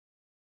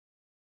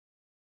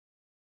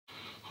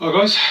Hi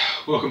guys,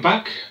 welcome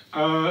back.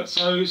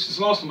 So since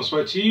the last time I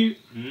spoke to you,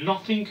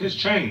 nothing has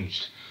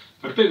changed.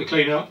 I've had a bit of a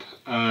clean up,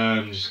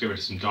 just to get rid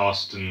of some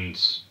dust and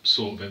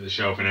sort a bit of the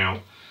shelving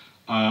out.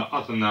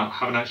 Other than that, I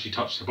haven't actually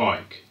touched the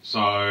bike. So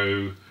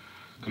I'm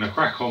going to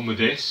crack on with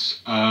this.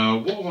 What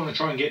I want to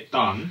try and get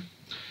done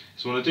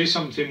is I want to do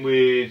something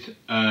with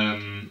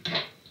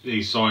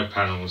these side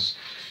panels.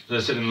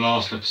 As I said in the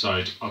last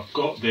episode, I've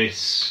got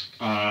this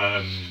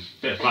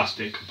bit of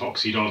plastic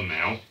epoxied on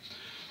now.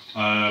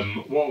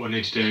 What I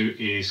need to do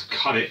is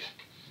cut it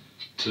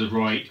to the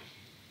right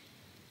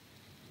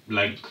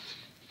length,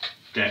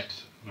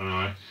 depth, I don't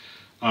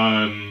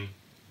know.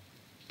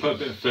 Put a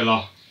bit of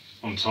filler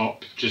on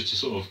top just to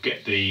sort of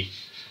get the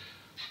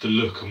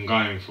look I'm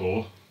going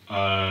for,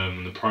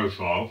 and the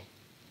profile.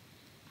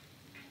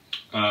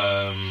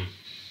 Because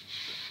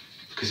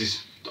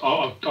it's,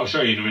 I'll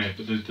show you in a minute,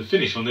 but the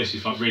finish on this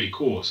is like really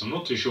coarse. I'm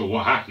not too sure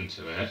what happened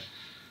to it.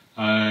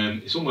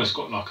 It's almost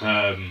got like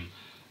a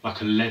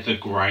leather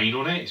grain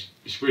on it.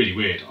 It's really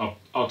weird.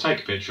 I'll take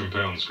a picture and put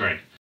it on the screen.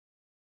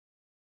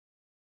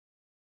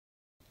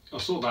 I'll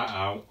sort that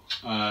out.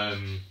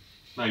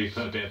 Maybe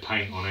put a bit of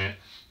paint on it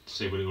to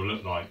see what it will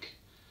look like.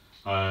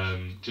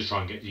 Just try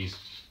and get these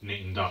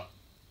neatened up.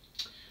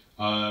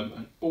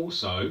 And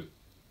also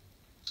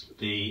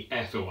the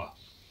air filter.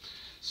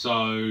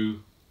 So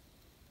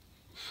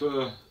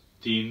for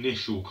the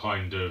initial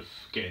kind of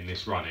getting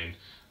this running,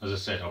 as I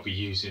said, I'll be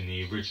using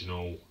the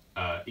original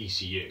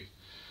ECU.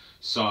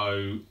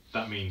 So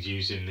that means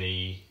using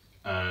the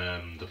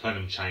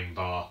plenum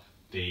chamber,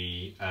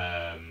 the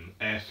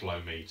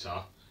airflow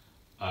meter,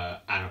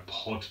 and a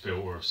pod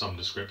filter of some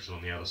description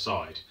on the other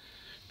side.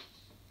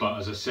 But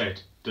as I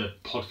said, the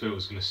pod filter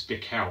is going to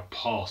stick out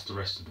past the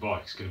rest of the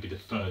bike. It's going to be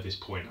the furthest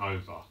point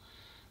over,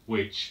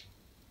 which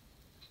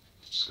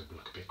is just going to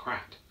look a bit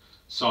crap.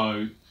 So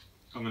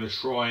I'm going to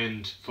try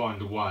and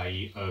find a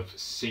way of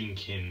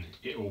sinking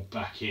it all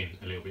back in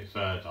a little bit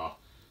further,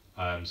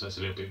 so it's a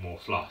little bit more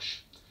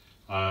flush.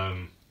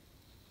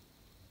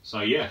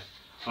 So yeah,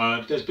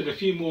 there's been a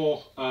few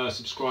more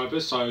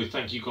subscribers, so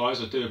thank you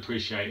guys, I do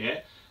appreciate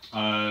it.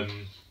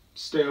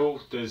 Still,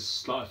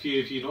 there's like a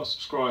few of you not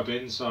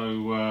subscribing, so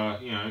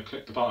you know,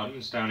 click the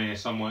buttons down here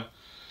somewhere.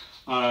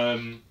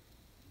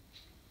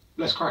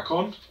 Let's crack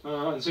on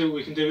and see what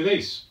we can do with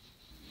these.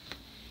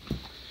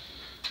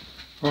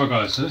 Right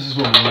guys, so this is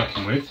what I'm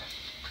working with.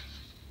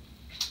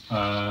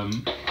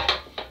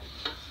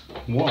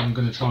 What I'm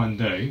going to try and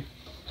do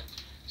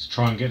is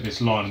try and get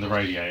this line on the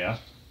radiator.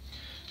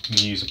 I'm going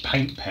to use a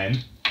paint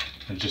pen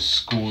and just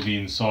score the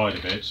inside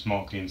of it, just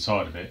mark the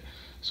inside of it,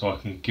 so I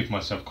can give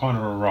myself kind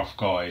of a rough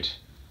guide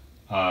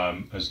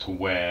as to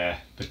where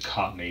the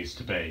cut needs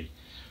to be.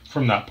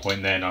 From that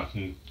point then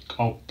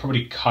I'll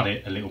probably cut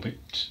it a little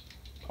bit.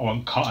 I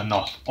won't cut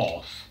enough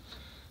off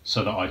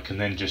so that I can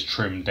then just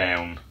trim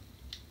down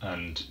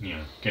and, you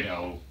know, get it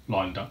all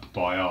lined up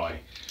by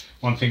eye.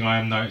 One thing I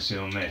am noticing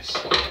on this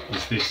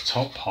is this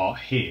top part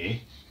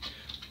here,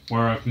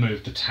 where I've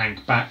moved the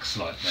tank back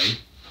slightly.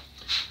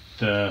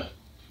 The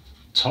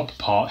top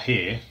part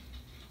here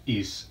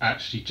is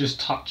actually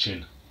just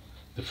touching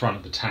the front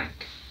of the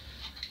tank.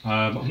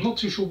 I'm not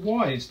too sure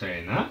why it's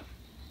doing that,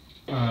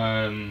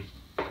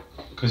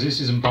 because this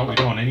isn't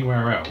bolted on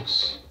anywhere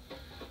else,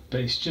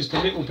 but it's just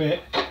a little bit.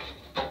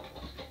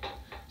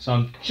 So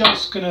I'm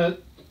just gonna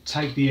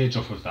take the edge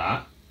off of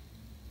that.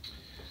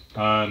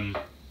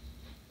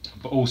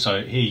 But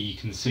also here you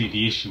can see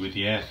the issue with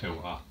the air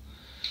filter.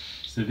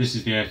 So this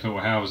is the air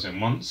filter housing.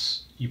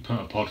 Once you put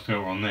a pod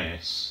filter on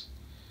this,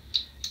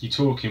 you're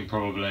talking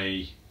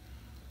probably,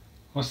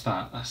 what's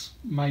that? That's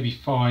maybe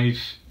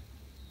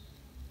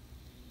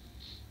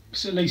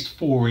it's at least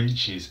 4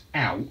 inches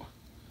out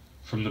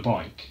from the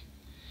bike.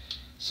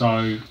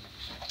 So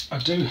I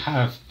do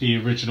have the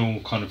original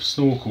kind of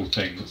snorkel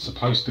thing that's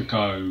supposed to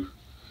go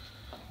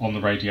on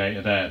the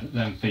radiator there, that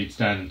then feeds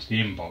down into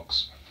the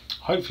inbox.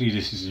 Hopefully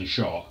this is in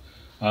shot,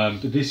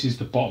 but this is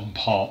the bottom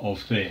part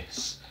of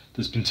this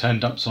that's been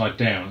turned upside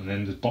down, and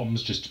then the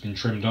bottom's just been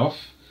trimmed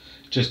off,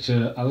 just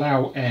to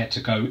allow air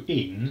to go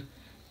in,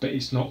 but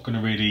it's not going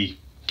to really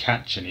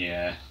catch any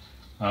air.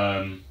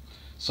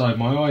 So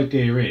my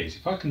idea is,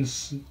 if I can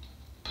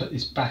put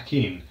this back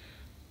in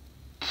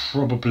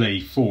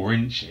probably 4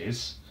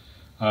 inches,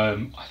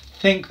 I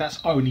think that's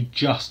only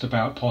just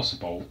about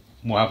possible.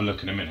 We'll have a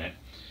look in a minute.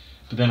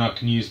 But then I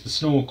can use the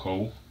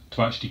snorkel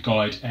to actually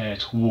guide air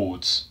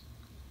towards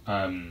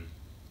the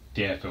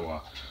air filter.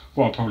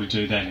 What I'll probably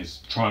do then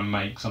is try and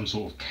make some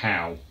sort of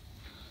cowl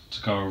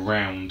to go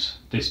around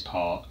this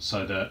part,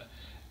 so that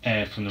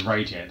air from the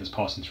radiator that's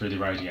passing through the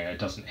radiator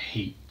doesn't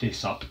heat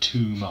this up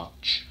too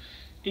much.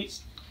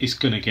 It's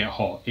going to get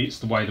hot. It's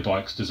the way the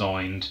bike's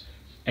designed.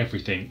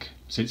 Everything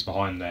sits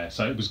behind there,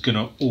 so it was going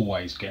to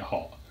always get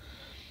hot.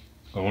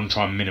 I want to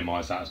try and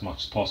minimise that as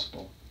much as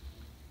possible.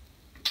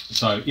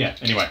 So yeah,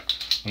 anyway,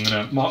 I'm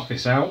going to mark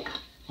this out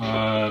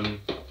and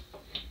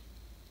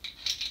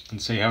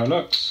see how it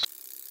looks.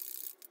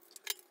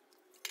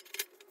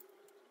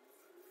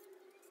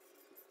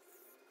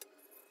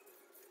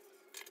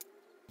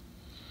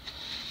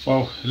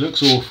 Well, it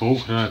looks awful. I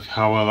don't know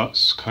how well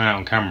that's coming out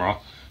on camera,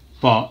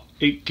 but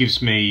it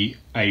gives me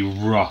a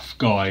rough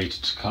guide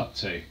to cut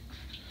to.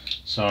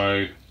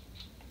 So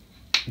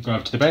go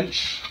over to the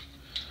bench,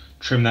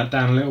 trim that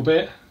down a little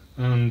bit,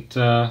 and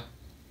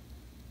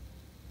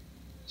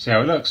see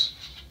how it looks.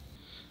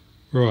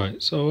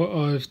 Right, so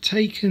I've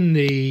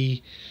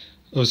obviously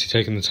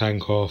taken the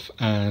tank off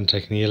and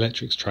taken the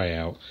electrics tray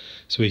out,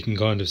 so we can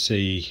kind of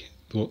see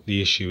what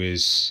the issue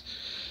is.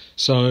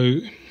 So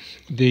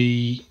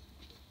the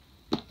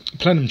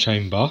plenum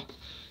chamber,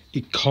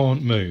 it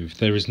can't move.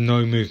 There is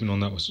no movement on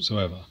that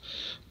whatsoever.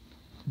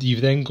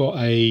 You've then got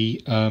a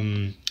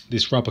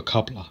this rubber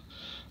coupler.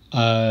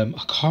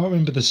 I can't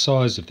remember the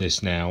size of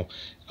this now.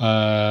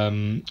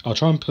 I'll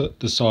try and put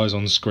the size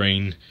on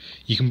screen.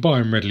 You can buy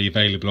them readily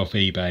available off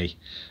eBay.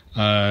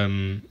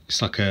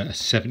 It's like a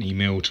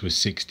 70mm to a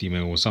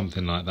 60mm or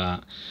something like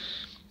that.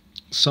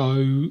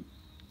 So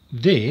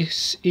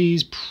this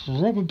is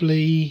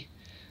probably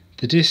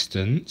the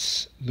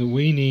distance that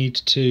we need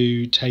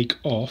to take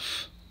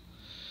off.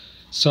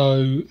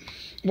 So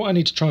what I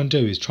need to try and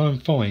do is try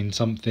and find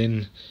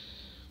something,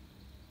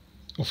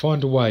 or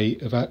find a way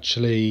of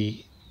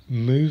actually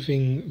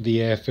moving the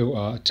air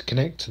filter to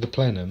connect to the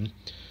plenum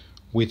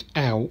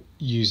without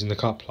using the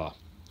coupler,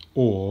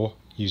 or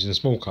using a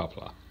small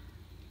coupler.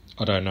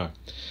 I don't know.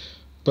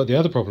 But the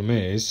other problem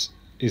is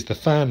the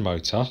fan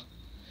motor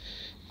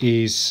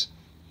is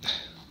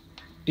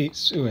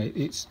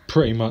it's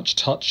pretty much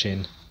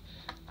touching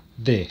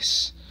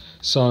this.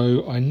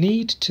 So I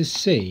need to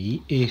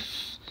see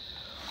if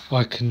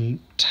I can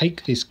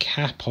take this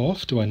cap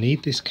off. Do I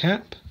need this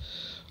cap?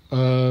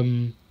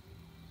 Maybe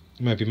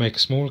make a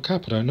smaller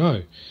cap, I don't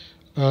know.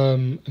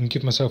 And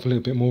give myself a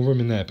little bit more room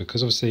in there,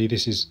 because obviously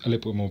this is a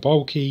little bit more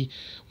bulky.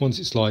 Once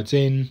it slides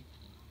in,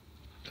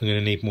 I'm going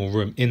to need more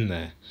room in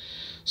there.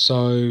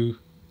 So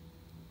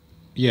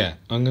yeah,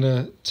 I'm going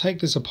to take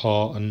this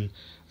apart and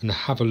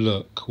have a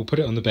look. We'll put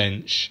it on the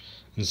bench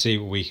and see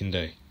what we can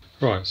do.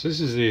 Right, so this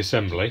is the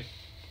assembly.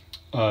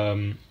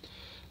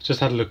 Just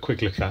had a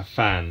quick look at that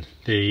fan.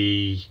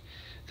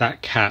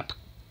 That cap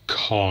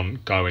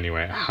can't go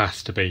anywhere. It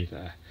has to be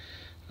there.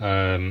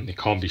 It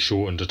can't be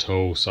shortened at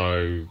all,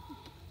 so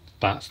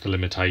that's the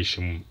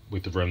limitation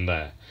with the room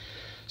there.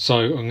 So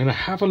I'm going to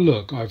have a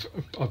look.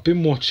 I've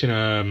been watching.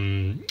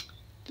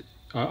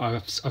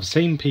 I've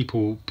seen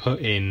people put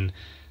in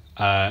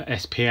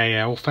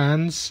SPAL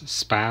fans,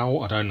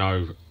 SPAL. I don't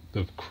know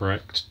the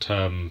correct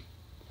term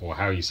or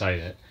how you say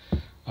it,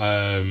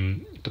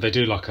 but they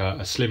do like a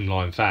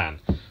slimline fan.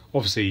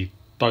 Obviously,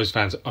 those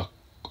fans are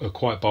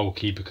quite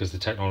bulky because the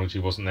technology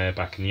wasn't there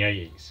back in the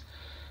 80s.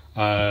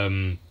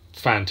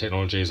 Fan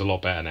technology is a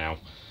lot better now.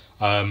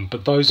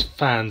 But those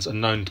fans are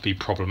known to be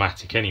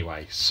problematic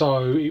anyway,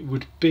 so it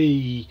would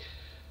be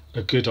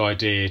a good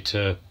idea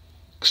to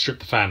strip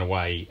the fan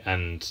away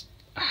and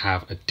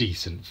have a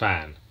decent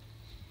fan.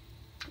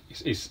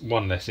 It's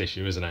one less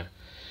issue, isn't it?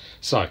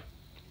 So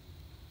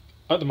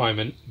at the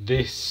moment,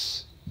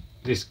 this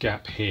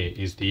gap here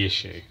is the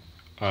issue,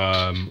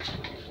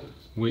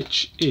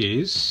 which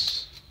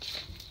is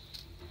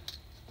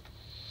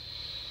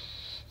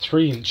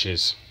 3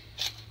 inches.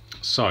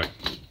 So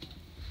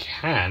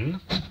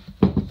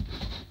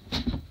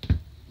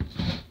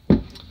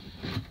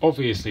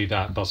obviously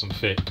that doesn't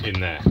fit in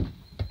there.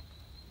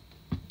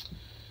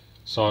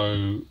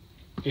 So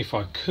if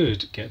I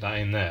could get that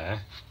in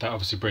there, that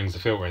obviously brings the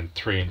filter in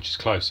 3 inches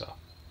closer.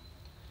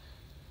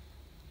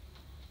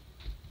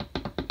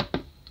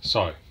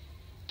 So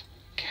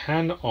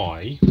can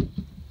I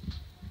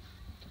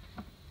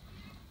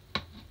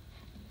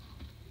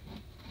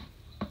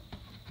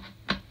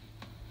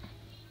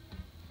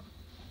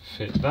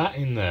fit that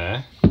in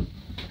there,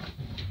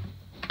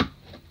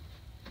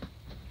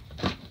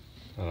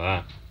 like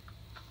that?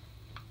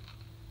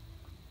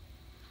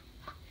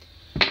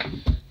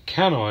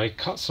 Can I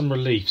cut some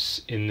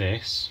reliefs in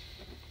this,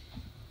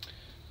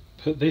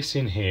 put this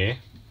in here,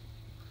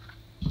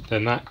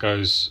 then that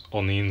goes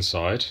on the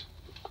inside,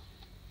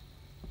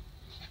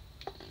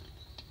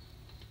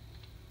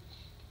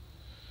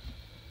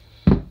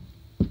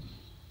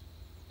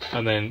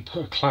 and then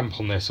put a clamp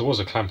on this. There was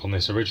a clamp on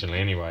this originally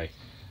anyway.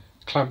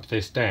 Clamp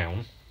this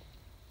down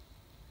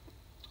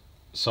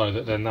so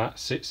that then that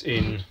sits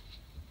in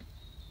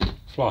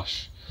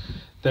flush.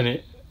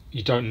 Then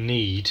you don't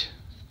need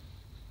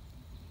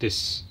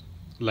this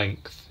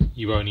length,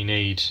 you only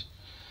need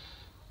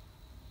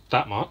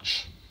that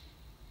much.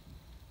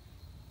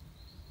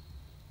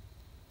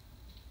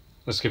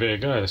 Let's give it a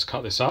go. Let's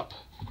cut this up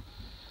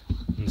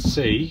and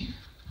see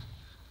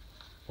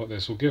what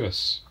this will give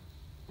us.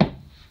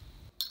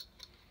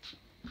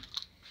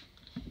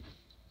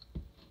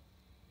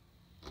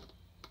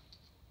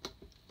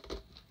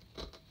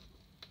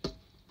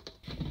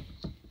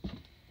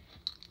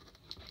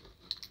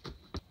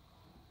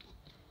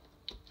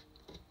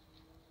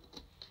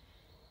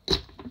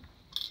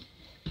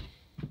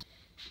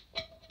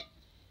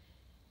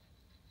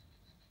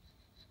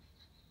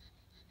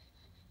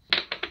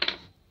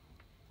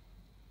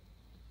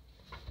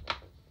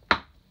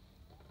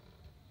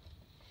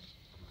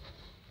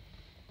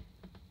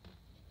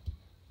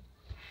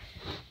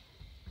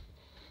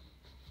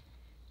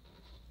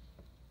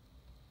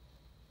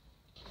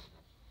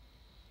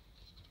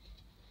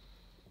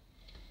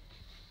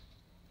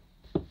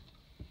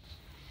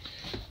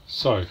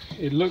 So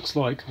it looks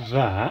like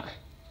that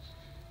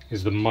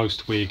is the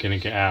most we're going to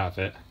get out of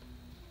it,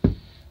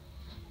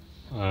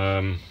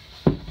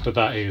 but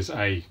that is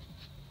a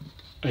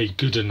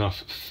good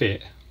enough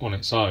fit on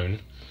its own.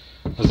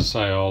 As I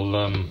say,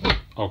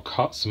 I'll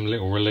cut some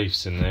little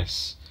reliefs in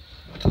this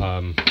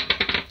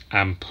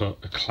and put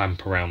a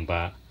clamp around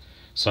that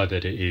so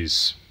that it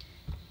is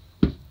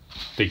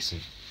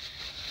decent.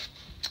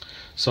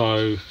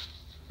 So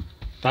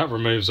that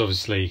removes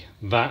obviously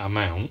that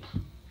amount.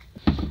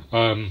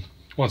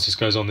 Once this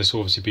goes on, this will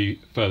obviously be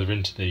further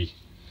into the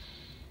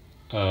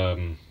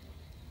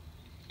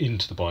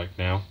bike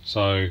now.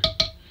 So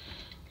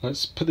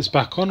let's put this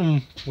back on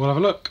and we'll have a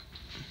look.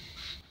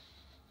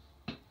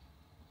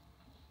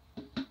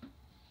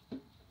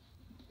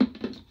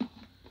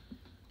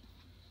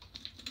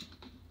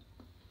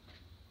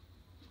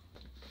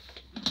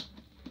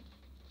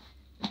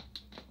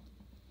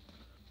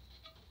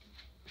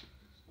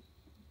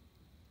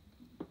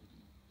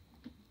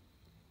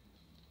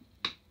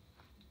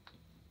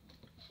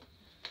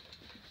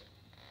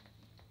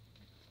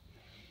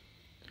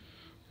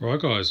 Right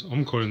guys,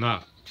 I'm calling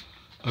that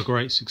a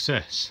great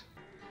success.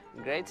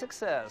 Great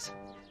success.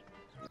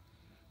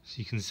 So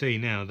you can see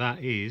now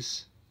that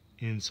is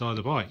inside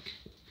the bike.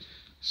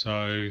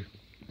 So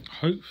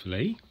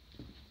hopefully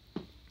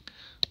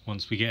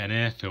once we get an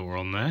air filter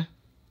on there,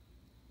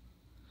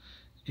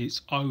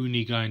 it's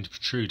only going to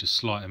protrude a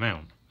slight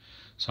amount.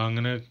 So I'm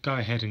going to go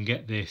ahead and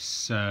get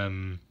this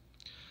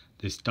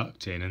this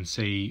duct in and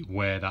see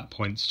where that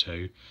points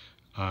to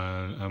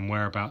and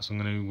whereabouts I'm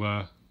going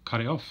to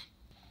cut it off.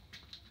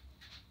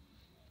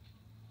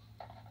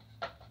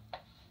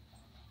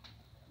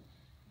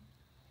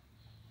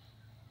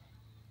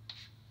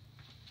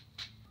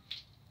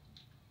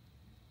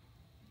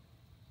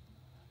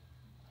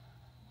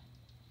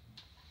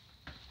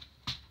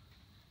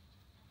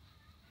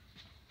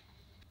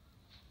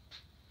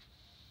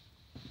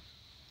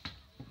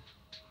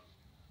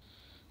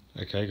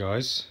 Okay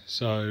guys,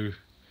 so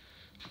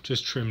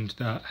just trimmed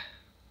that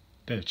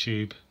bit of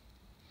tube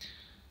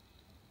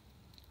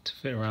to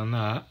fit around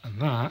that,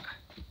 and that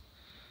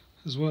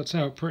has worked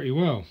out pretty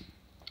well.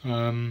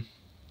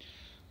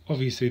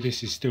 Obviously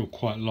this is still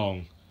quite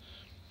long.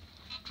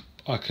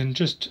 I can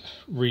just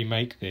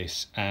remake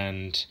this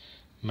and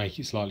make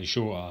it slightly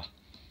shorter.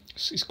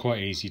 It's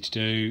quite easy to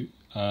do,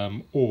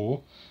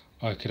 or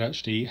I could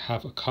actually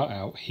have a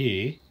cutout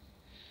here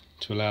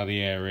to allow the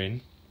air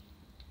in.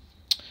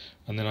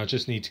 And then I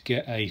just need to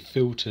get a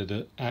filter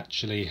that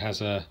actually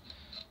has a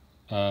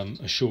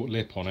short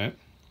lip on it,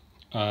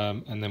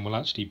 and then we'll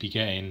actually be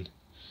getting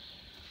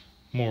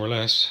more or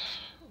less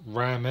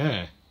ram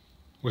air,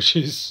 which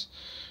is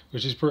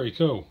pretty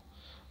cool.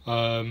 So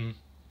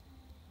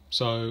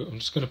I'm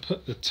just going to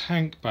put the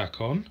tank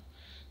back on,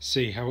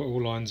 see how it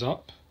all lines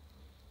up,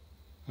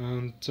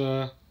 and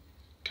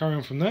carry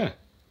on from there.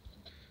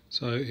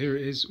 So here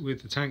it is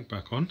with the tank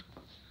back on,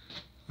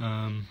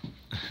 and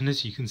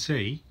as you can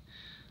see,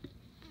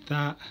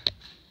 that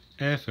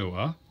air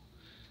filter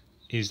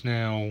is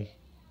now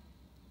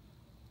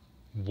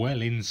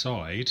well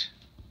inside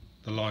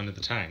the line of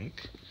the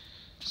tank,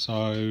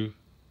 so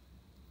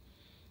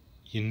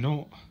you're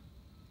not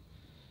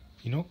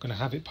going to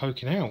have it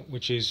poking out,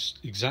 which is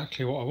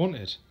exactly what I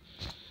wanted.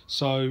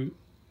 So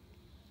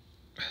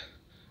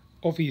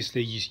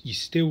obviously you're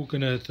still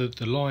gonna,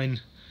 the line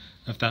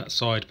of that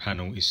side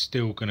panel is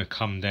still going to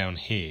come down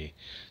here,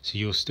 so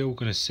you're still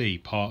going to see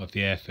part of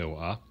the air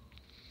filter,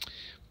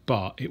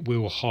 but it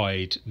will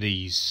hide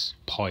these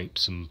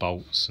pipes and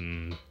bolts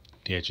and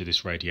the edge of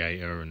this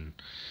radiator and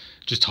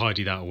just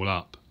tidy that all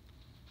up.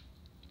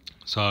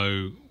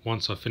 So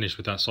once I finish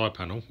with that side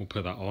panel, we'll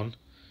put that on,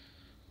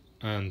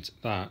 and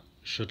that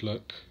should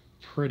look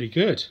pretty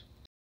good.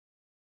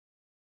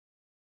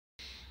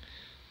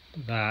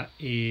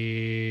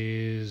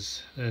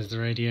 There's the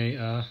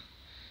radiator.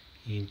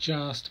 You can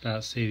just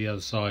about see the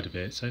other side of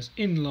it, so it's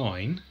in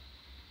line.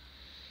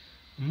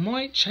 I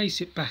might chase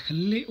it back a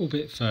little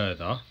bit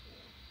further,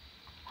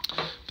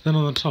 but then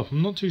on the top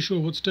I'm not too sure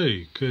what to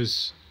do,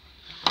 because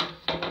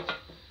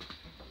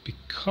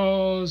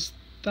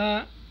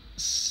that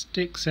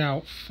sticks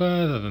out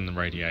further than the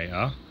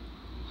radiator.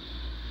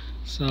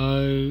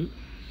 So,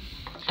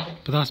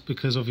 but that's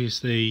because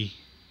obviously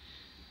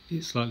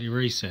it's slightly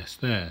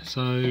recessed there,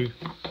 so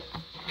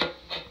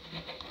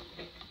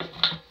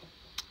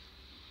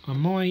I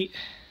might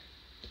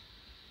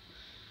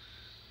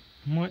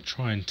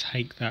try and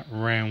take that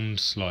round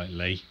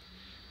slightly,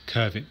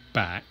 curve it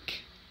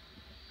back.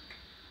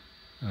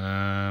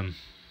 Don't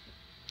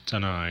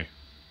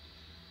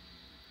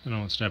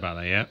know what to do about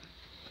that yet,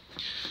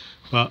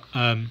 but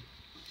I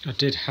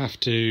did have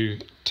to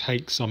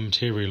take some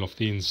material off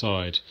the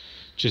inside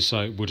just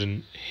so it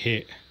wouldn't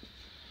hit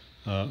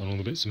on all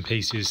the bits and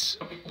pieces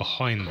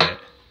behind it.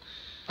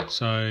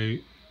 So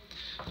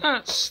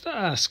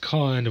that's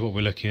kind of what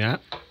we're looking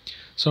at.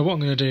 So what I'm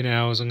going to do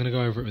now is I'm going to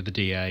go over it with the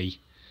DA,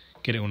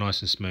 get it all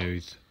nice and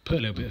smooth, put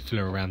a little bit of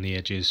filler around the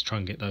edges, try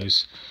and get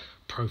those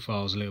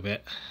profiles a little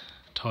bit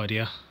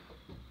tidier,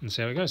 and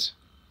see how it goes.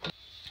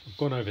 I've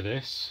gone over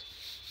this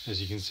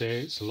As you can see,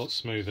 it's a lot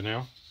smoother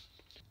now.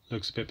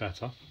 Looks a bit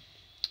better.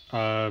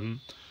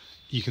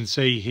 You can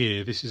see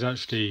here, this is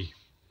actually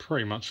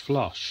pretty much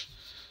flush.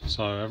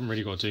 So I haven't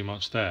really got to do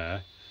much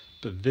there.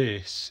 But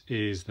this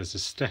is, there's a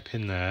step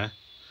in there.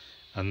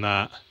 And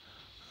that,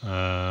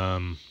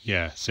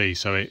 yeah, see,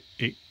 so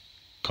it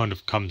kind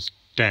of comes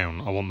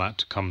down. I want that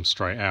to come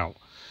straight out.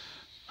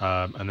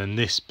 And then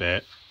this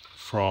bit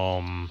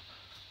from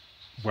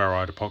where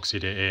I'd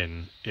epoxied it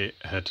in, it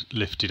had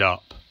lifted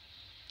up.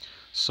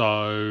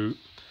 So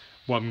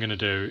what I'm going to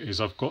do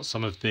is I've got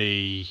some of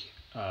the,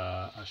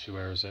 actually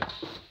where is it?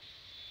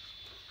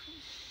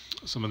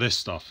 Some of this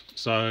stuff.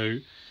 So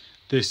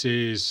this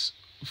is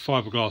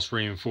fiberglass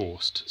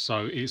reinforced.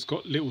 So it's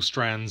got little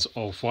strands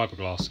of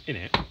fiberglass in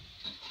it.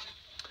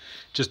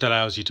 Just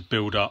allows you to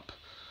build up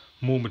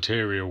more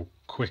material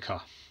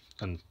quicker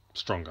and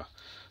stronger.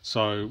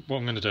 So what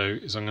I'm going to do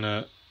is I'm going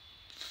to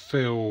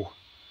fill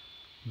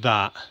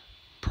that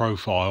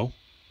profile.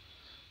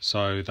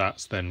 So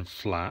that's then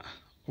flat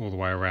all the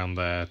way around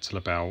there till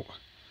about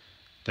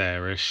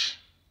there-ish.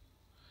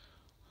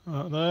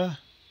 There.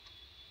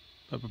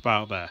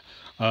 About there.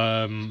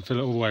 Fill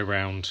it all the way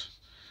around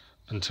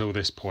until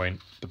this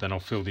point, but then I'll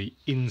fill the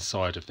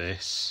inside of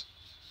this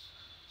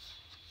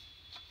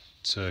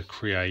to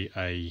create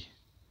a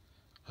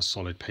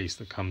solid piece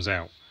that comes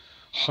out.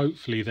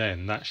 Hopefully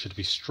then that should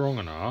be strong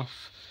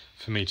enough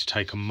for me to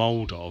take a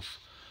mould of,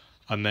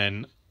 and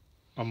then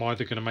I'm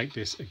either going to make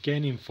this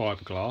again in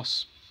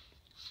fiberglass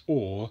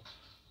or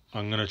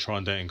I'm going to try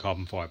and do it in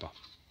carbon fibre.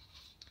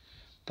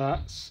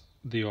 That's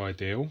the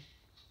ideal.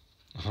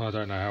 I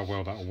don't know how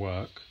well that'll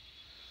work,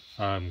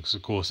 because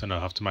of course then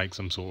I'll have to make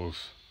some sort of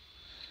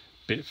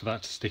bit for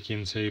that to stick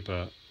into,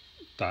 but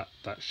that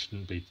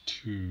shouldn't be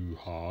too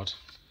hard,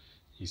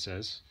 he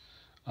says.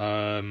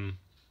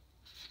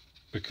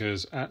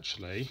 Because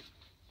actually,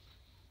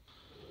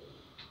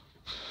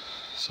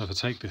 so if I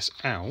take this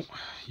out,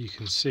 you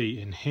can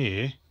see in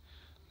here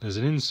there's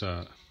an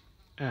insert,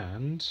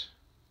 and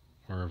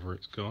wherever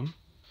it's gone,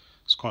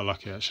 it's quite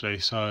lucky actually.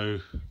 So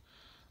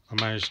I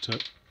managed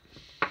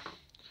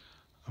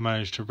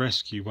to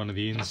rescue one of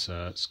the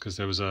inserts because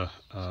there was a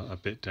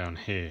bit down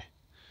here.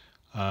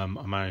 I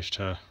managed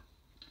to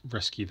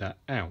rescue that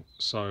out,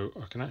 so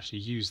I can actually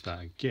use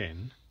that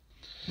again.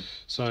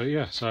 So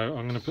yeah, so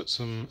I'm going to put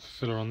some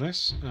filler on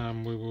this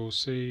and we will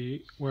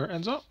see where it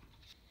ends up.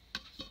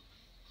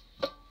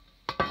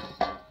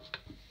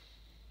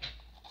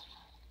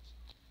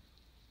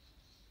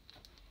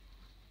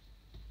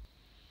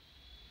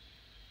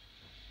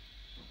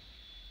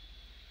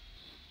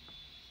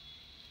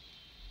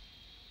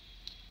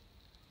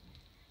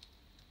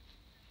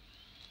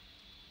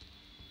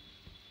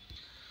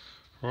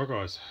 Right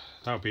guys,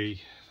 that'll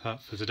be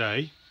that for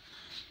today.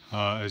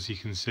 As you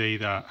can see,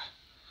 that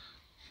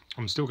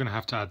I'm still going to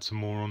have to add some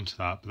more onto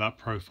that, but that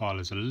profile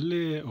is a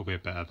little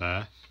bit better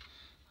there.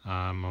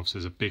 Obviously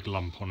there's a big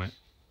lump on it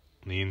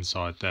on the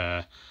inside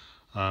there.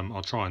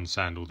 I'll try and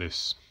sand all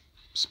this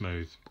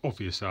smooth.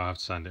 Obviously I have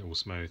to sand it all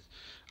smooth.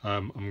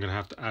 I'm going to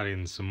have to add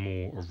in some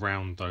more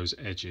around those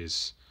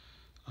edges,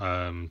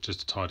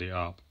 just to tidy it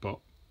up. But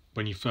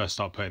when you first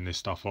start putting this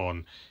stuff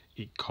on,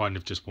 it kind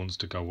of just wants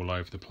to go all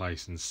over the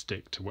place and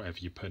stick to whatever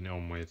you're putting it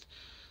on with.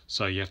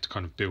 So you have to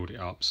kind of build it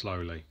up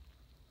slowly.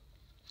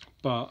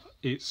 But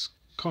it's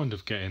kind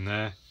of getting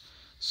there.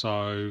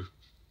 So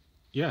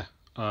yeah,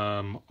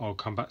 I'll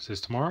come back to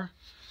this tomorrow.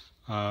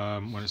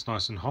 When it's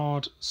nice and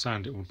hard,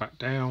 sand it all back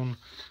down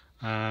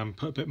and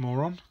put a bit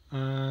more on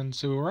and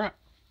see where we're at.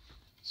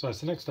 So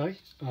it's the next day.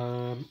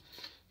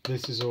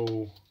 This is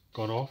all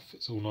gone off.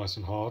 It's all nice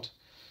and hard.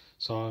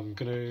 So I'm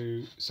going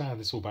to sand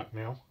this all back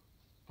now.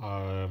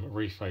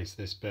 Reface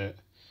this bit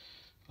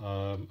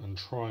and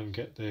try and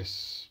get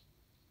this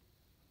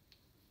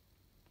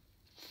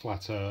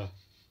flatter.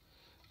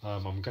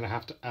 I'm going to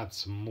have to add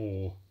some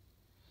more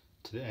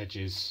to the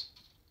edges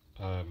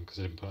because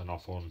I didn't put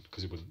enough on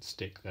because it wouldn't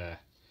stick there.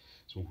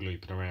 It's all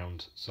glooping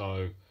around.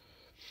 So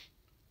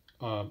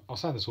I'll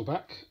sand this all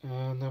back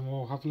and then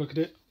we'll have a look at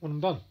it when I'm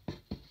done.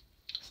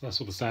 So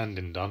that's all the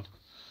sanding done.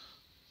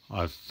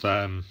 I've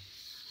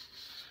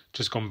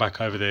just gone back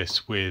over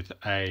this with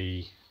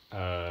a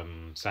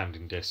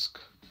sanding disc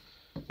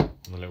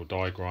on the little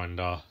die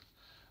grinder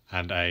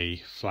and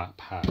a flat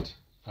pad,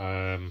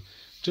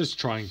 just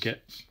try and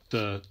get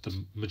the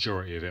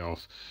majority of it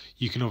off.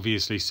 You can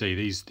obviously see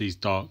these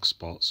dark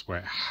spots where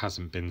it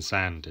hasn't been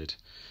sanded.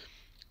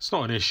 It's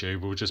not an issue,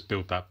 we'll just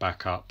build that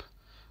back up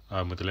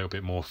with a little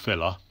bit more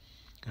filler.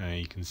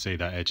 You can see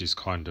that edge is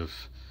kind of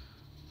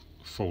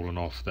fallen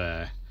off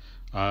there,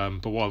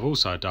 but what I've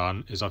also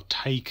done is I've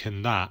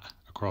taken that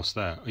across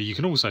there. You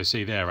can also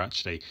see there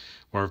actually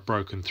where I've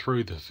broken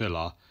through the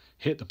filler,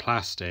 hit the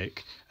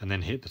plastic and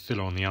then hit the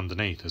filler on the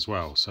underneath as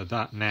well. So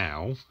that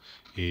now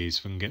is,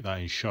 if I can get that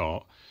in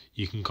shot,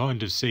 you can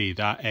kind of see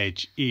that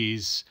edge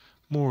is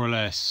more or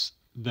less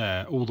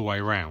there all the way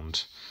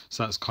around.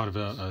 So that's kind of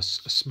a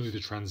smoother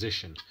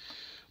transition.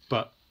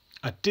 But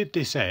I did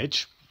this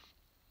edge,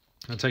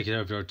 I'll take it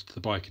over to the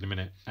bike in a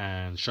minute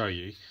and show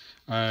you.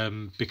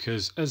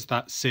 because as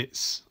that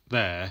sits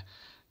there,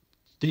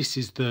 this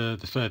is the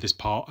furthest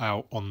part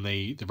out on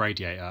the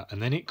radiator,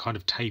 and then it kind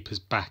of tapers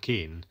back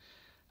in.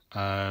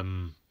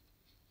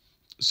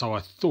 So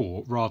I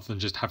thought, rather than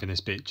just having this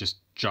bit just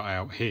jut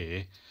out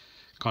here,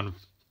 kind of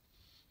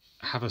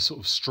have a sort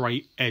of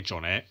straight edge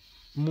on it,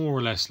 more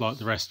or less like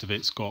the rest of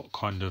it's got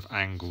kind of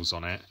angles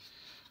on it.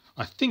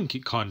 I think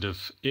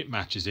it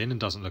matches in and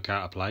doesn't look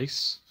out of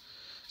place.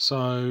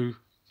 So,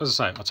 as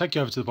I say, I'll take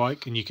you over to the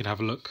bike and you can have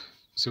a look,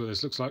 see what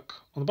this looks like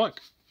on the bike.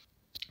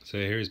 So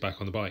here he's back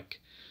on the bike.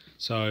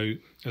 So,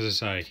 as I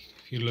say,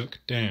 if you look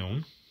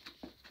down,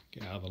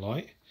 get out of the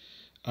light,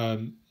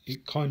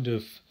 it kind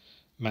of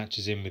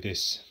matches in with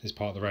this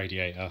part of the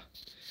radiator,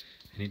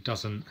 and it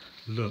doesn't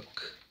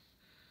look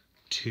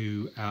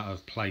too out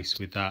of place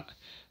with that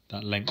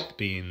length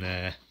being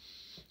there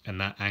and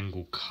that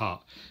angle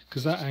cut,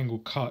 because that angle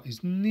cut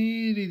is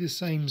nearly the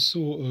same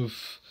sort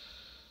of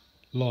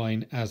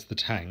line as the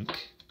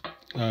tank.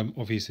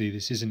 Obviously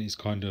this isn't,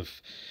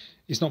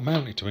 it's not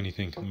mounted to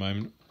anything at the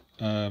moment,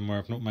 where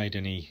I've not made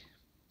any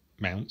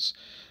mounts,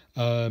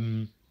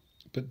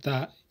 but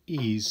that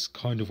is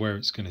kind of where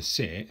it's going to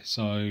sit,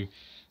 so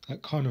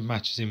that kind of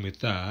matches in with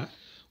that.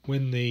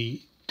 When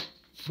the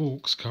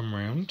forks come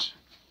round,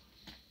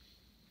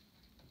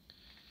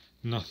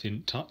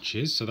 nothing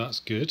touches, so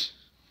that's good.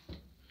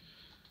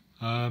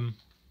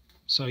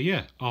 So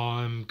yeah,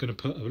 I'm going to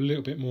put a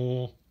little bit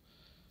more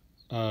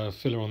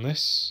filler on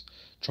this,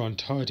 try and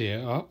tidy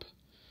it up,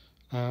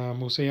 and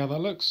we'll see how that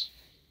looks.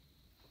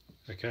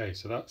 Okay,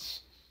 so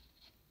that's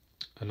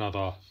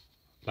another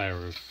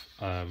layer of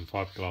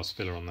fiberglass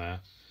filler on there.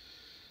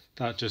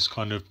 That just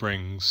kind of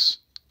brings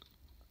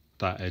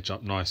that edge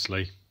up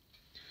nicely.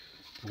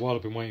 While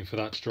I've been waiting for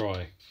that to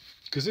dry,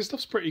 because this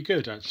stuff's pretty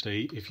good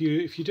actually. If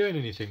you're doing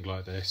anything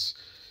like this,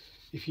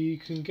 if you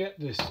can get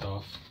this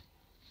stuff,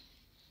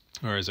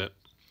 where is it?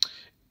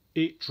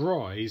 It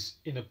dries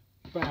in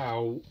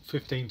about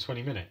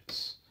 15-20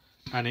 minutes,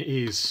 and it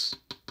is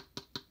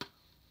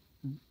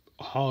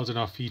hard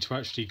enough for you to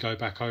actually go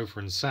back over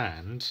and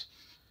sand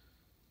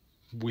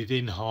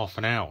within half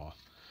an hour.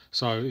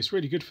 So it's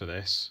really good for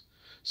this.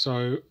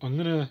 So I'm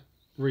gonna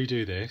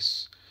redo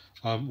this.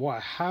 What I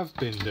have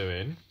been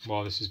doing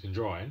while this has been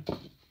drying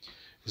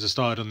is I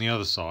started on the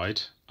other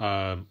side.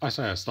 I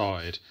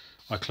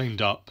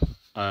cleaned up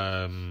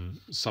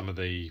some of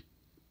the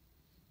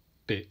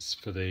bits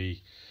for the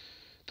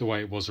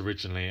way it was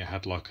originally. It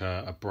had like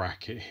a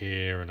bracket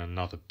here and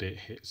another bit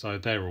here, so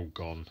they're all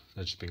gone,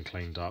 they've just been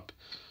cleaned up.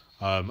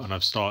 And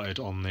I've started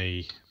on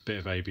the bit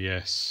of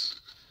ABS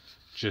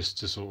just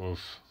to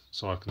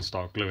so I can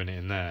start gluing it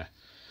in there.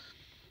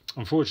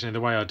 Unfortunately,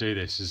 the way I do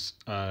this is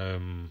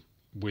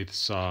with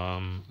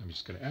some, let me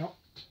just get it out,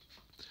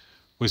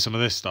 with some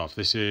of this stuff.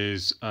 This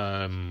is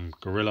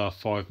Gorilla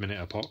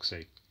 5-minute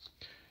epoxy.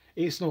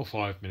 It's not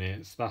 5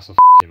 minutes, that's a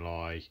fucking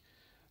lie.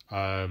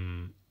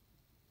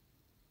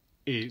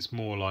 It's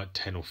more like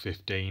 10 or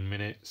 15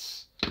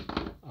 minutes.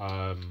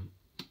 And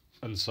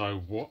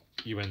so what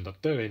you end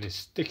up doing is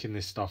sticking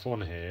this stuff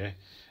on here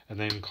and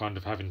then kind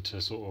of having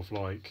to sort of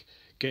like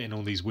get in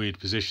all these weird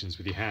positions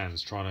with your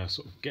hands, trying to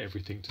sort of get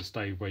everything to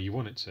stay where you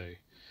want it to.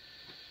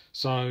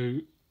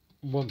 So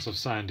once I've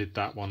sanded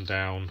that one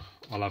down,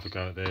 I'll have a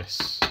go at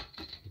this,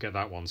 get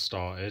that one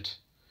started.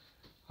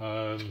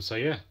 So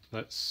yeah,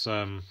 let's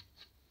have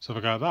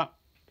a go at that.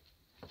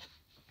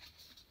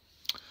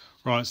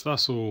 Right, so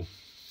that's all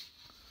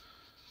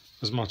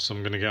as much as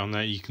I'm going to get on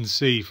there. You can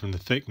see from the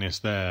thickness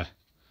there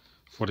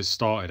what it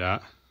started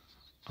at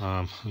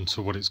and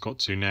to what it's got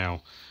to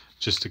now,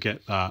 just to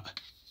get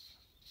that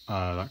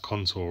that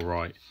contour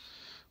right.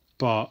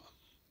 But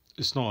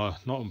it's not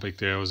a big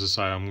deal. As I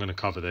say, I'm going to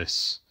cover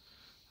this.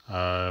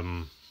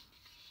 I'm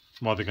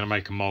either going to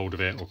make a mould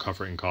of it or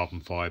cover it in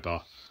carbon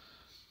fibre.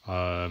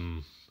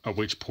 At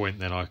which point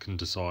then I can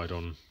decide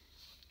on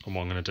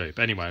what I'm going to do.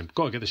 But anyway, I've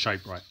got to get the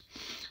shape right.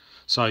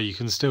 So you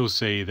can still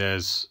see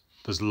there's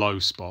low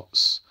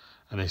spots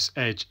and this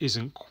edge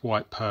isn't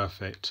quite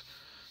perfect.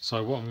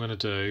 So what I'm going to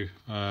do,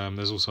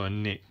 there's also a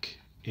nick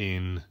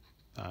in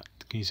that.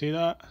 Can you see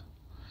that?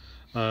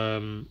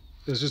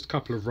 There's just a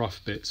couple of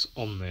rough bits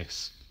on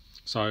this.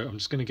 So I'm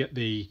just going to get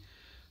the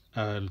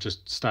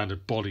just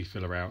standard body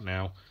filler out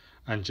now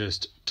and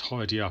just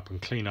tidy up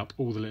and clean up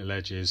all the little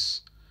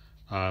edges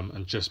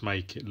and just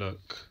make it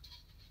look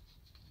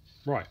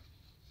right.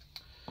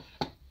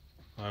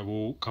 I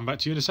will come back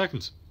to you in a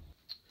second.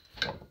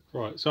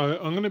 Right, so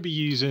I'm going to be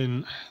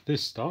using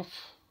this stuff.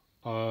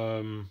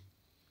 It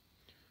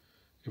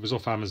was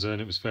off Amazon,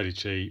 it was fairly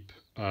cheap,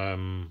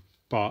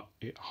 but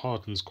it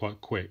hardens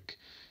quite quick.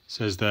 It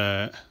says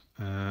there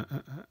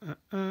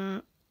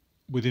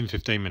within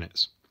 15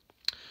 minutes.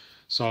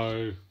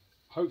 So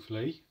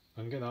hopefully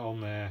I can get that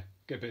on there,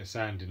 get a bit of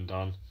sanding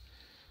done,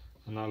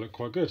 and that'll look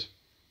quite good.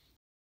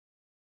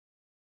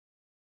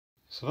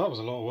 So that was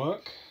a lot of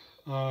work,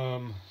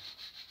 a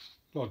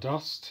lot of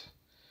dust,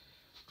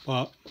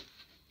 but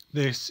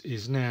this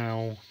is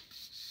now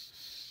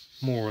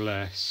more or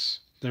less.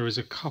 There is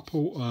a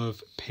couple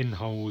of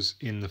pinholes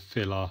in the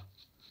filler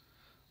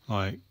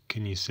Like,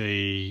 can you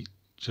see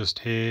just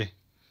here?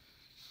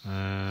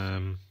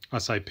 I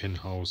say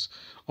pinholes.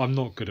 I'm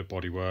not good at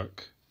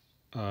bodywork.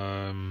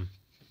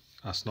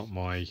 That's not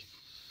my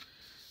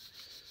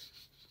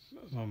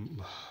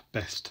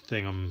best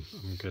thing I'm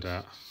good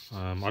at.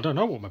 I don't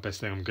know what my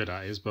best thing I'm good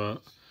at is,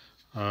 but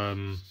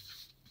I've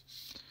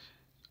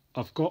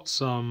got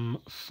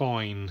some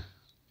fine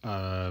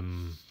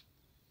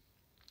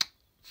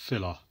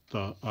filler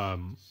that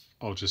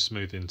I'll just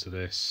smooth into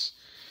this.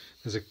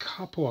 There's a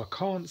couple, I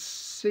can't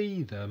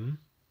see them.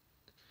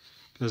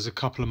 There's a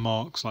couple of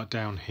marks like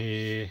down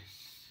here,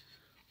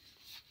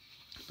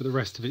 but the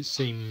rest of it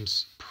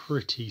seems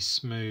pretty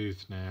smooth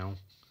now.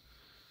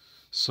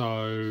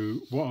 So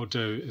what I'll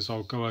do is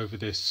I'll go over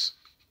this,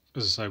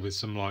 as I say, with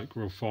some like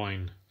real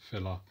fine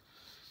filler,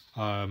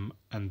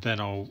 and then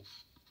I'll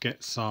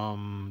get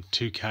some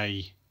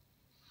 2K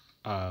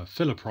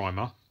filler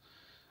primer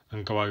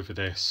and go over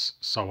this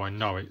so I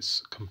know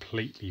it's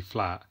completely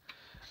flat,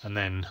 and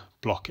then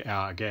block it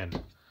out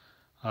again.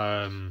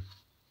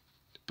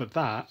 But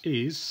that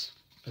is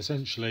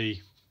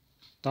essentially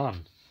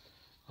done.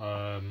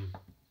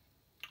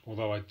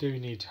 Although I do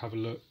need to have a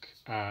look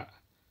at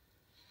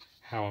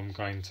how I'm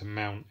going to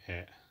mount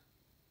it,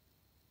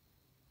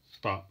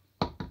 but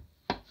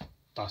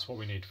that's what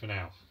we need for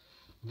now.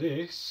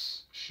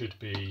 This should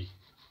be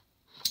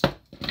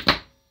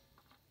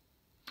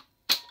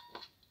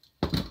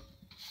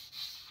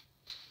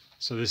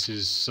so this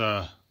is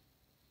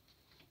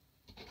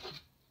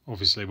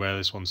obviously where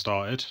this one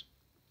started.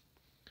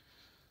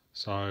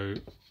 So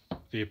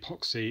the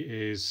epoxy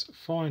is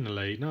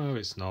finally, no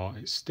it's not,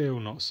 it's still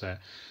not set.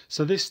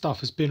 So this stuff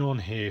has been on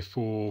here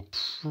for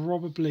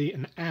probably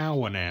an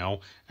hour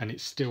now and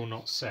it's still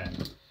not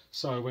set.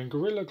 So when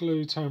Gorilla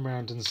Glue turn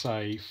around and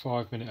say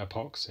 5-minute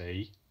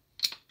epoxy,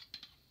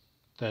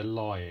 they're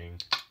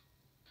lying.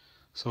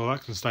 So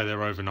that can stay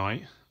there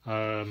overnight.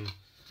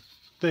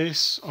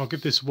 This, I'll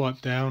give this a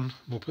wipe down,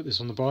 we'll put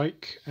this on the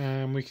bike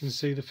and we can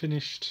see the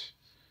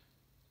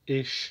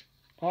finished-ish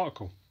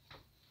article.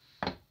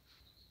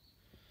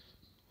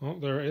 Well,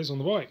 there it is on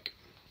the bike.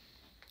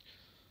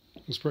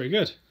 Looks pretty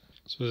good.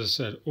 So as I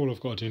said, all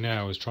I've got to do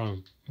now is try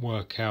and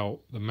work out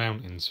the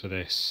mountings for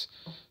this.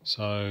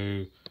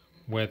 So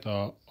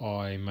whether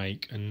I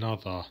make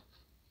another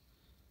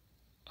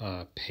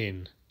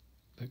pin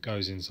that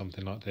goes in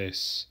something like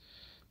this,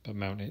 but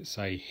mount it,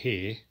 say,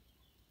 here.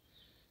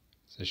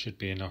 So there should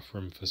be enough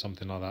room for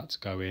something like that to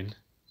go in.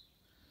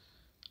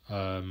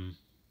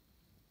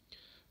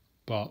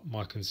 But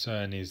my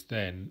concern is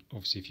then,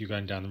 obviously if you're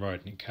going down the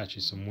road and it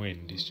catches some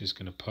wind, it's just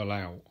going to pull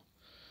out.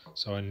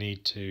 So I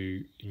need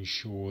to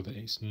ensure that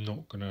it's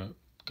not going to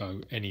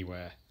go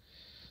anywhere.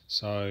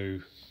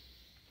 So,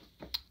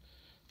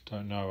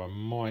 don't know, I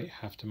might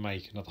have to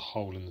make another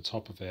hole in the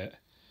top of it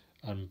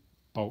and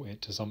bolt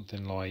it to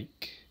something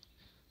like,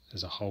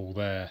 there's a hole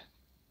there.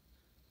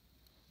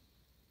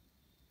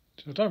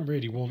 So I don't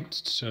really want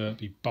to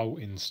be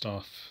bolting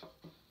stuff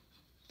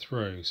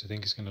through, so I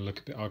think it's going to look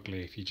a bit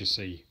ugly if you just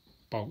see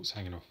bolts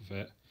hanging off of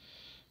it,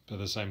 but at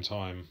the same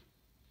time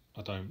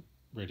I don't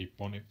really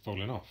want it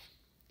falling off.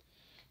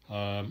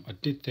 I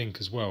did think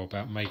as well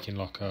about making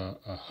like a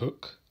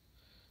hook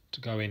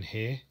to go in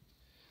here,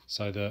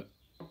 so that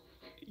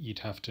you'd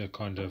have to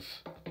kind of,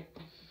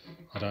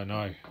 I don't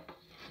know,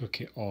 hook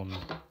it on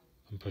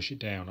and push it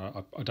down.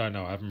 I don't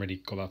know, I haven't really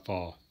got that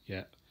far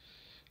yet.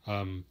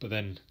 But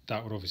then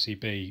that would obviously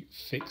be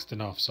fixed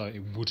enough so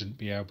it wouldn't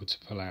be able to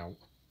pull out.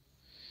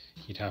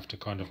 You'd have to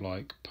kind of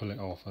like pull it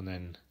off and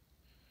then,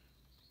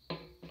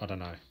 I don't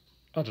know.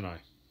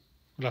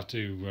 We'll have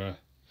to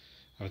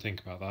have a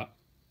think about that.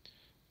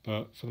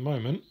 But for the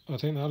moment, I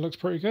think that looks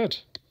pretty good.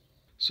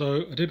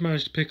 So I did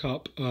manage to pick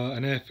up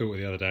an air filter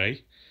the other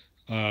day.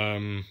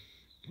 I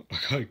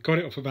got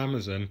it off of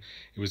Amazon.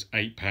 It was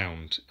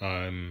 £8.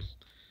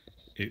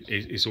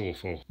 It's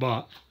awful,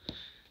 but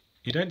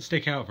it don't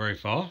stick out very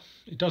far.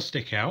 It does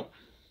stick out,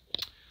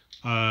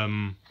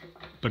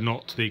 but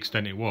not to the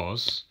extent it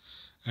was.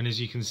 And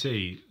as you can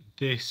see,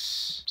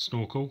 this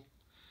snorkel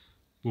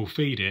will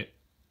feed it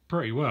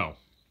pretty well.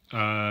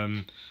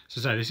 So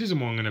this isn't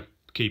what I'm going to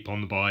keep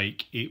on the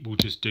bike. It will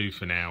just do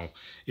for now.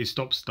 It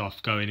stops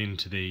stuff going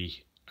into the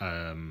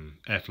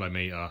airflow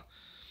meter,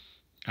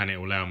 and it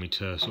will allow me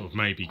to sort of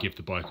maybe give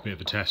the bike a bit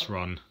of a test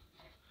run.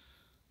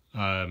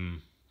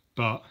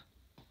 But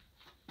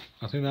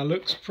I think that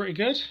looks pretty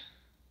good.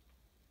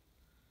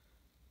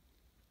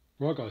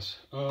 Right guys,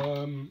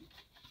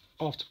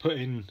 after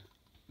putting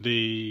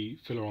the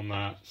filler on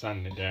that,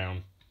 sanding it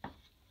down,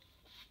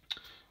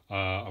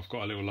 I've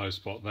got a little low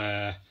spot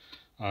there,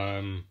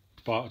 but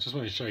I just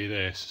want to show you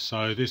this.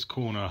 So this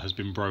corner has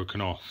been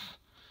broken off.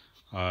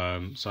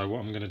 So what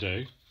I'm going to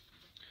do,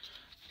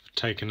 I've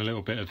taken a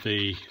little bit of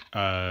the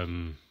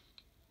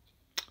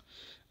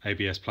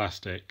ABS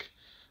plastic,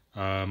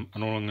 and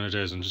all I'm going to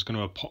do is I'm just going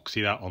to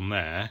epoxy that on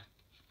there,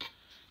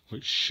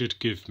 which should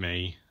give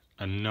me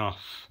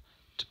enough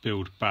to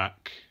build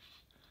back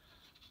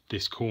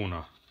this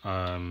corner,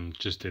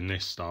 just in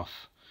this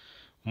stuff.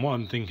 And what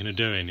I'm thinking of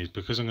doing is,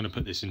 because I'm going to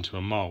put this into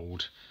a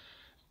mould,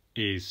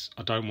 is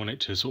I don't want it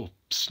to sort of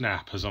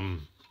snap as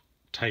I'm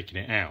taking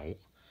it out.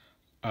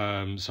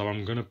 So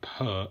I'm going to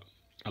put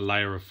a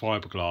layer of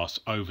fiberglass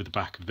over the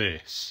back of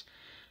this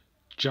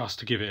just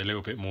to give it a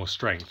little bit more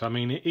strength. I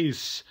mean,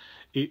 it's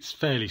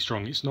fairly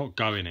strong. It's not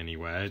going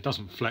anywhere. It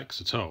doesn't flex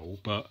at all.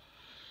 But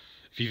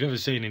if you've ever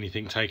seen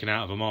anything taken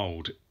out of a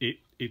mould, it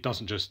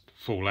doesn't just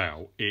fall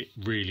out. It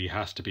really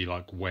has to be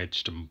like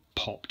wedged and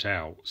popped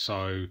out.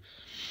 So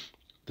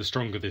the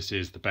stronger this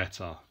is, the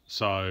better.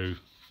 So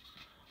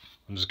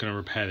I'm just going to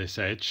repair this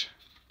edge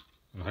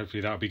and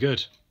hopefully that'll be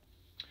good.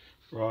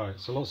 Right,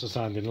 so lots of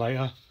sanding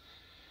later.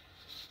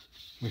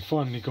 We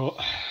finally got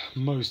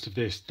most of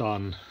this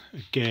done.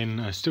 Again,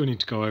 I still need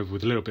to go over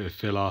with a little bit of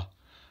filler.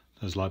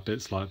 There's like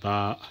bits like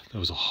that. There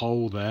was a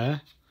hole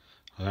there.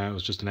 I think it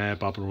was just an air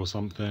bubble or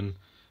something.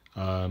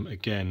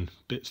 Again,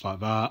 bits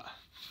like that.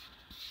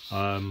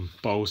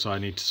 But also I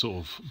need to sort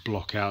of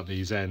block out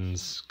these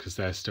ends because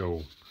they're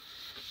still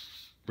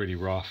really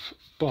rough.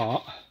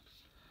 But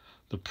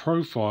the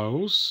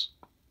profiles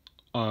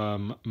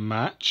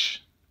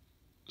match.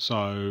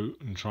 So,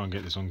 and try and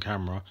get this on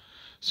camera.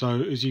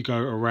 So as you go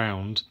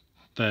around,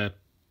 they're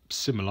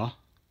similar.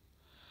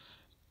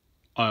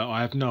 I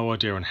have no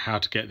idea on how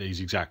to get these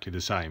exactly the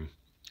same.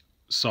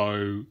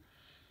 So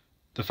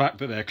the fact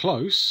that they're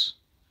close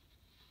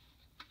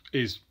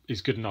is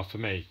good enough for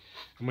me.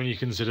 And when you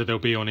consider they'll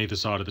be on either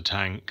side of the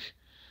tank,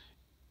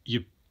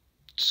 you're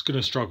just going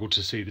to struggle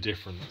to see the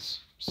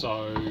difference.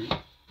 So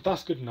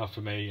that's good enough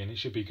for me, and it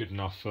should be good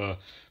enough for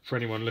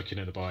anyone looking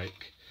at the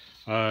bike.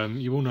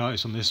 You will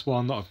notice on this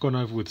one that I've gone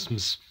over with some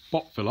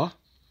spot filler.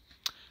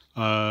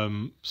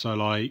 So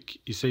like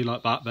you see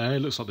like that there,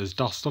 it looks like there's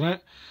dust on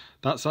it.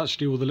 That's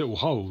actually all the little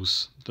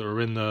holes that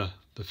are in the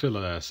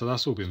filler there. So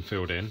that's all been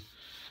filled in.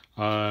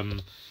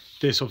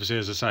 This obviously,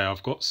 as I say,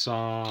 I've got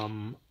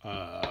some,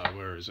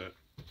 where is it?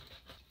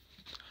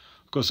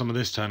 I've got some of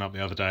this turn up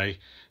the other day.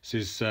 This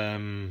is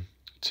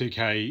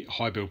 2K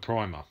high build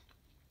primer.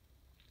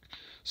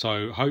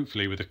 So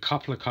hopefully with a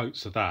couple of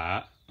coats of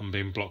that and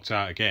being blocked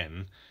out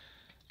again,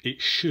 it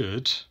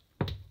should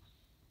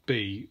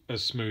be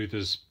as smooth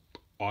as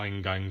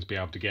I'm going to be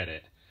able to get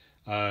it.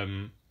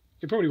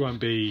 It probably won't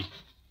be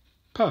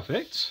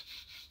perfect,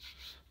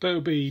 but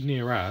it'll be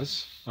near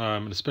as,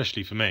 and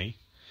especially for me.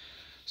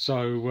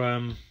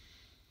 So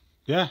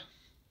yeah,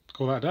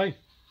 call that a day.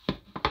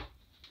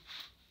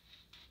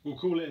 We'll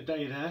call it a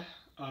day there.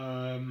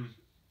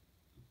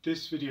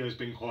 This video has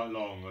been quite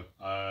long,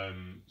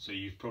 so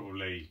you've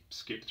probably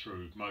skipped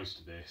through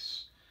most of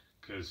this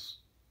because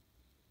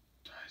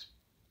it's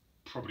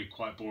probably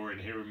quite boring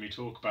hearing me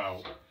talk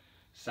about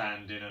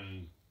sanding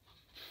and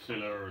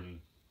filler and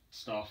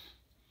stuff.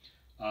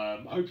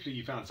 Hopefully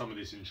you found some of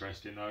this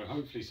interesting though.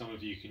 Hopefully some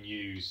of you can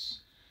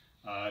use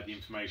the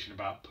information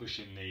about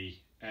pushing the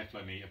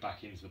airflow meter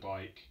back into the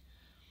bike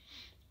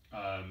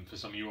for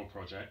some of your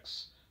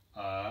projects,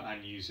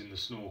 and using the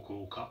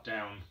snorkel cut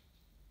down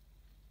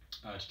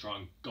to try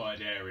and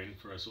guide air in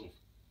for a sort of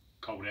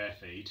cold air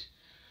feed.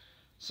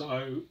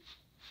 So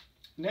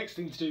next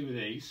thing to do with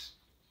these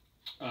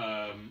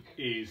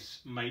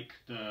is make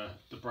the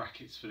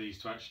brackets for these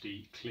to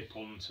actually clip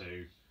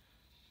onto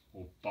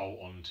or bolt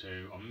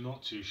onto. I'm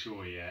not too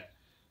sure yet.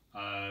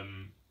 I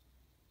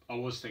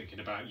was thinking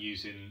about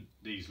using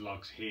these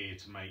lugs here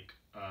to make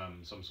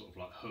some sort of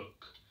like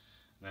hook,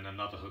 and then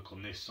another hook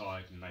on this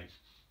side, and they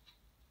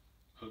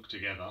hook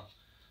together.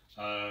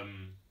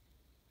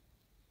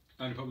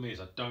 Only problem is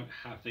I don't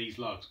have these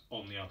lugs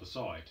on the other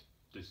side.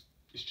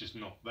 It's just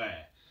not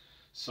there,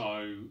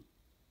 so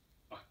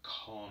I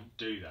can't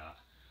do that.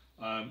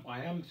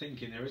 I am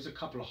thinking there is a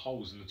couple of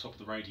holes in the top of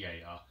the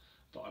radiator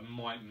that I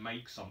might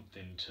make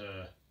something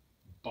to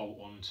bolt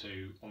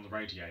onto on the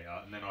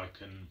radiator, and then I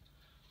can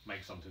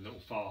make something that will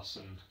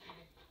fasten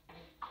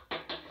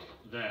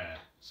there.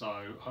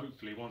 So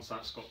hopefully once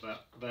that's got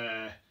that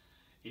there,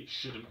 it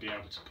shouldn't be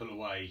able to pull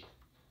away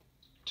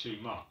too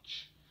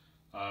much.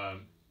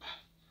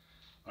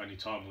 Only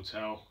time will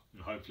tell,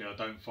 and hopefully I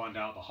don't find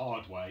out the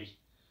hard way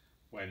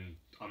when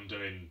I'm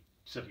doing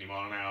 70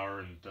 mile an hour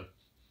and the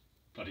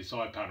bloody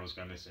side panels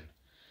go missing.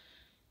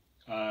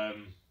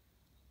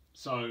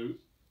 So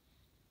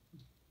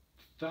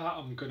that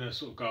I'm going to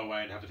sort of go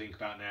away and have a think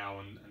about now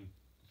and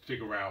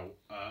figure out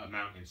a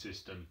mounting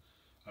system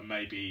and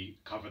maybe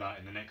cover that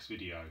in the next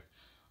video.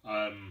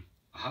 I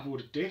have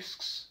ordered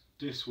discs.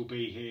 This will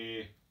be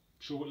here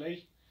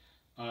shortly.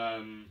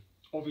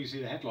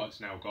 Obviously the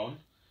headlight's now gone.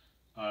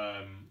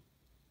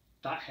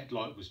 That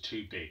headlight was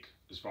too big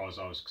as far as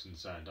I was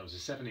concerned. That was a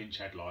 7-inch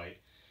headlight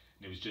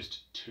and it was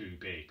just too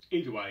big.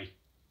 Either way,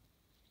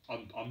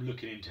 I'm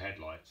looking into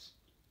headlights.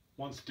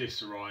 Once the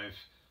discs arrive,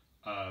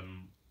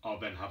 I'll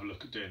then have a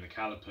look at doing the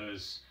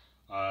calipers.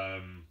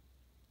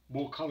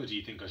 What colour do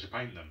you think I should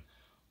paint them?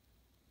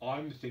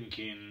 I'm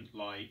thinking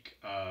like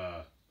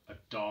a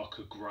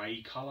darker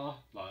grey colour,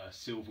 like a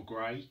silver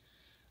grey.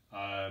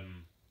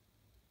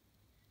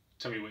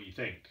 Tell me what you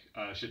think.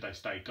 Should they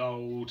stay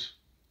gold,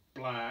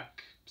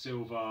 black,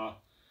 silver?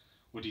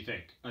 What do you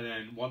think? And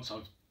then once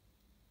I've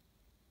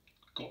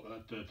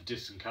got the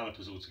discs and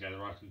calipers all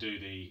together, I can do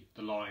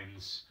the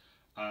lines,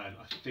 and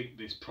I think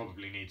this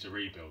probably needs a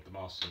rebuild. The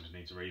master cylinder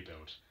needs a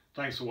rebuild.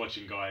 Thanks for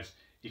watching, guys.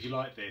 If you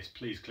like this,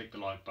 please click the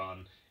like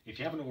button. If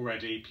you haven't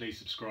already, please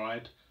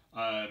subscribe.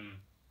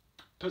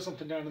 Put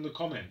something down in the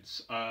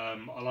comments. I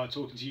like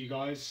talking to you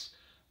guys,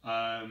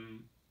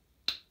 and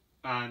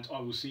I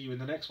will see you in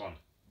the next one.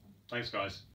 Thanks, guys.